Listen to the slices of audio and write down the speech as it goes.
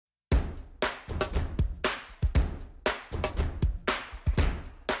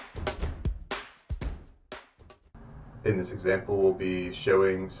In this example, we'll be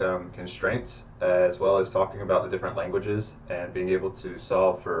showing some constraints as well as talking about the different languages and being able to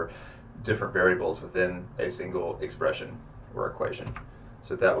solve for different variables within a single expression or equation.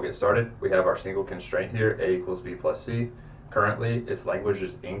 So with that, we'll get started. We have our single constraint here, a equals b plus c. Currently, its language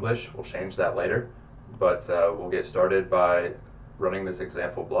is English. We'll change that later, but we'll get started by running this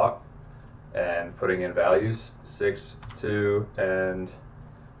example block and putting in values 6, 2, and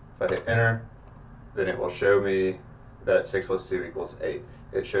if I hit enter, then it will show me that 6 plus 2 equals 8.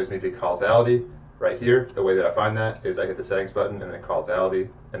 It shows me the causality right here. The way that I find that is I hit the settings button and then causality,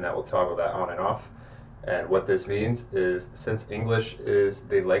 and that will toggle that on and off. And what this means is, since English is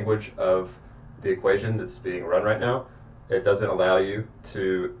the language of the equation that's being run right now, it doesn't allow you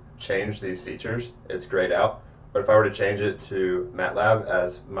to change these features. It's grayed out. But if I were to change it to Matlab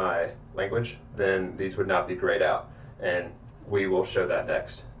as my language, then these would not be grayed out. And we will show that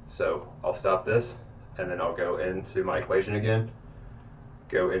next. So I'll stop this, and then I'll go into my equation again,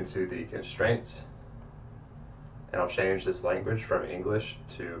 go into the constraints, and I'll change this language from English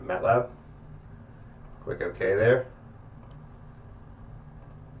to Matlab. Click OK there.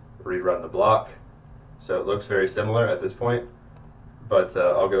 Rerun the block. So it looks very similar at this point, but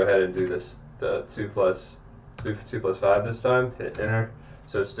I'll go ahead and do this, the 2 plus 5 this time, hit enter.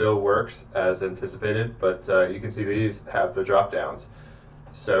 So it still works as anticipated, but you can see these have the drop downs.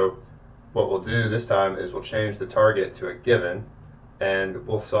 So what we'll do this time is we'll change the target to a given, and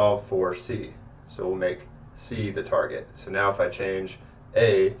we'll solve for C. So we'll make C the target. So now if I change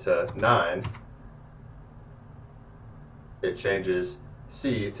A to 9, it changes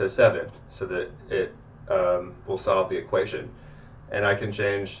C to 7 so that it will solve the equation. And I can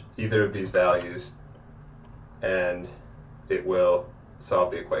change either of these values and it will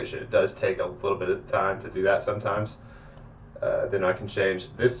solve the equation. It does take a little bit of time to do that sometimes. Then I can change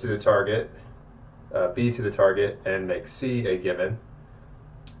this to the target, B to the target, and make C a given.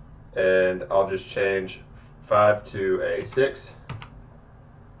 And I'll just change 5 to a 6.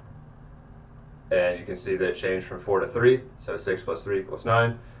 And you can see that it changed from 4 to 3, so 6 plus 3 equals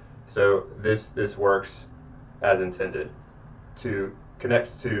 9. So this works as intended. To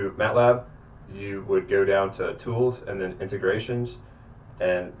connect to Matlab, you would go down to Tools and then Integrations,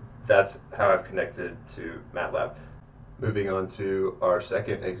 and that's how I've connected to Matlab. Moving on to our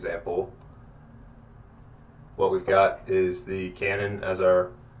second example, what we've got is the canon as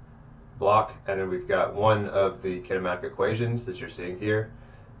our block, and then we've got one of the kinematic equations that you're seeing here.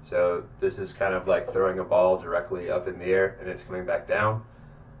 So this is kind of like throwing a ball directly up in the air and it's coming back down.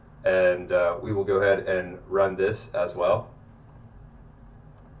 And we will go ahead and run this as well.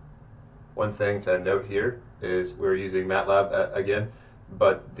 One thing to note here is we're using Matlab again,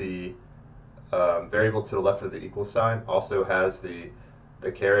 but the variable to the left of the equal sign also has the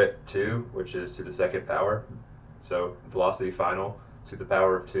caret 2, which is to the second power. So velocity final to the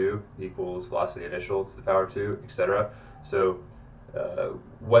power of 2 equals velocity initial to the power of 2, etc. So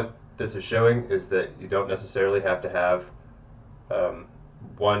what this is showing is that you don't necessarily have to have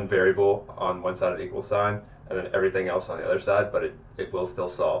one variable on one side of the equal sign and then everything else on the other side, but it will still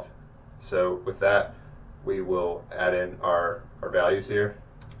solve. So with that, we will add in our values here.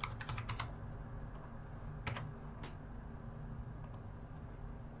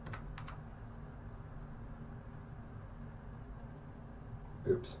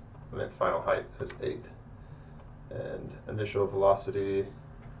 Oops, I meant final height is 8. And initial velocity,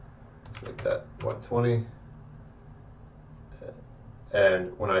 let's make that 120.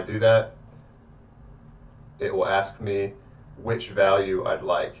 And when I do that, it will ask me which value I'd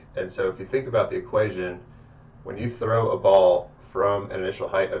like. And so if you think about the equation, when you throw a ball from an initial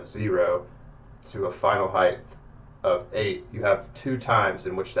height of 0 to a final height of 8, you have 2 times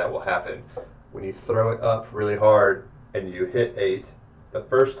in which that will happen. When you throw it up really hard and you hit 8 the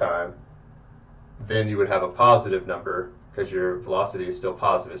first time, then you would have a positive number because your velocity is still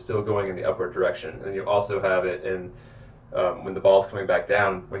positive, it's still going in the upward direction. And you also have it in when the ball is coming back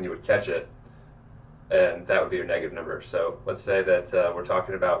down when you would catch it, and that would be your negative number. So let's say that we're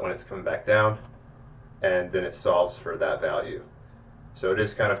talking about when it's coming back down, and then it solves for that value. So it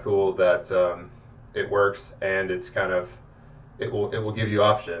is kind of cool that it works, and it's kind of it will give you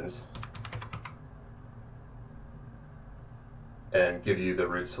options and give you the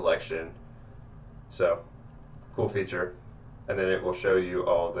root selection. So cool feature. And then it will show you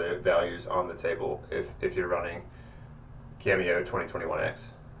all the values on the table if you're running Cameo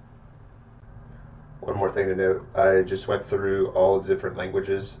 2021X. One more thing to note, I just went through all the different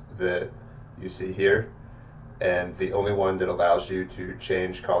languages that you see here, and the only one that allows you to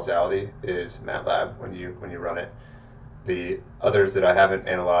change causality is Matlab when you run it. The others that I haven't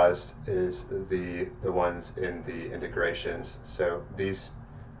analyzed is the ones in the integrations. So these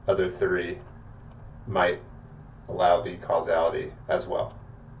other three might allow the causality as well.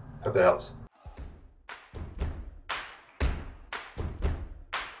 Hope that helps.